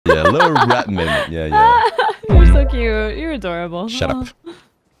little rat moment. Yeah, yeah. You're so cute. You're adorable. Shut up.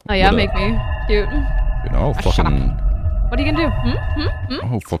 Oh yeah, make me cute. You know, fucking. What are you gonna do?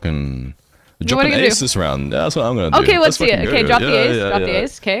 Oh, fucking. What Drop are an you gonna ace do? this round. Yeah, that's what I'm gonna do. Okay, let's see it. fucking Okay, go. drop the ace. Yeah, Drop the yeah.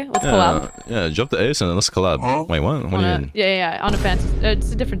 ace. Okay, let's collab. Yeah, drop the ace and then let's collab. Wait, what? What do you mean? Yeah, on a fence.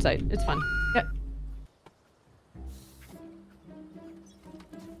 It's a different site. It's fun. Yeah.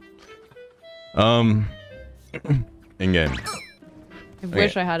 In game. I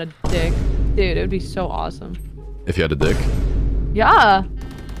wish I had a dick. Dude, it would be so awesome. If you had a dick? Yeah.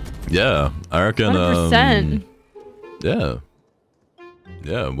 Yeah, I reckon. 100%. Yeah.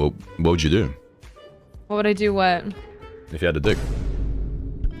 Yeah. What would you do? What would I do? What? If you had a dick?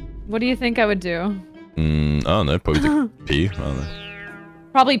 What do you think I would do? I don't know. Probably pee. I don't know.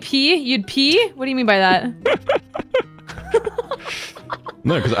 Probably pee? You'd pee? What do you mean by that?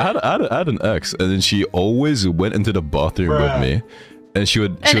 No, because I had an ex, and then she always went into the bathroom with me, and she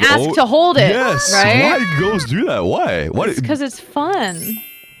would ask to hold it. Yes. Right? Why girls do that? Why? Why? Because it's fun.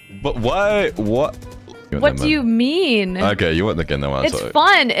 But why? What? What do you mean? Okay, you want the gun now. It's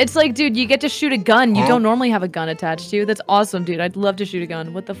fun. It's like, dude, you get to shoot a gun. You don't normally have a gun attached to you. That's awesome, dude. I'd love to shoot a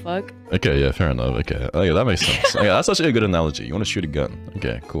gun. What the fuck? Okay, yeah, fair enough. Okay, that makes sense. Okay, that's actually a good analogy. You want to shoot a gun.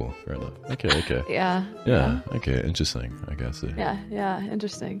 Okay, cool. Fair enough. Okay. Yeah. Yeah. Okay, interesting. I guess. Yeah.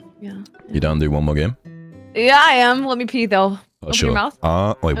 Interesting. Yeah. You down to do one more game? Yeah, I am. Let me pee though. Open sure. your mouth.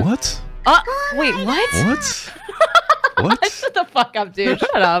 Wait, what? Wait, what? What? What? Shut the fuck up, dude.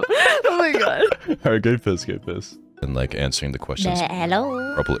 Shut up. Oh my god. Alright, go piss. And like answering the questions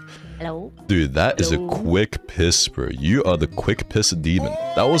Hello. properly. Hello. Dude, that is a quick piss, bro. You are the quick piss demon.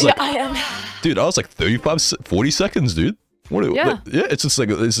 That was like, yeah, I am. Dude, that was like 40 seconds, dude. What? Yeah. Yeah, it's just like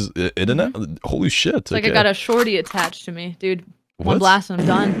this is internet. Holy shit. It's like I got a shorty attached to me, dude. What? One blast and I'm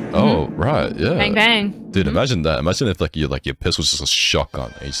done. Oh, right, yeah. Bang bang. Dude, imagine that. Imagine if like your piss was just a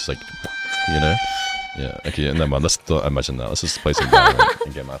shotgun. And it's just like, you know. Yeah. Okay. Never mind. Let's not imagine that. Let's just play some Valorant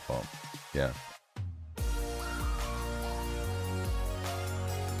and get my phone. Yeah.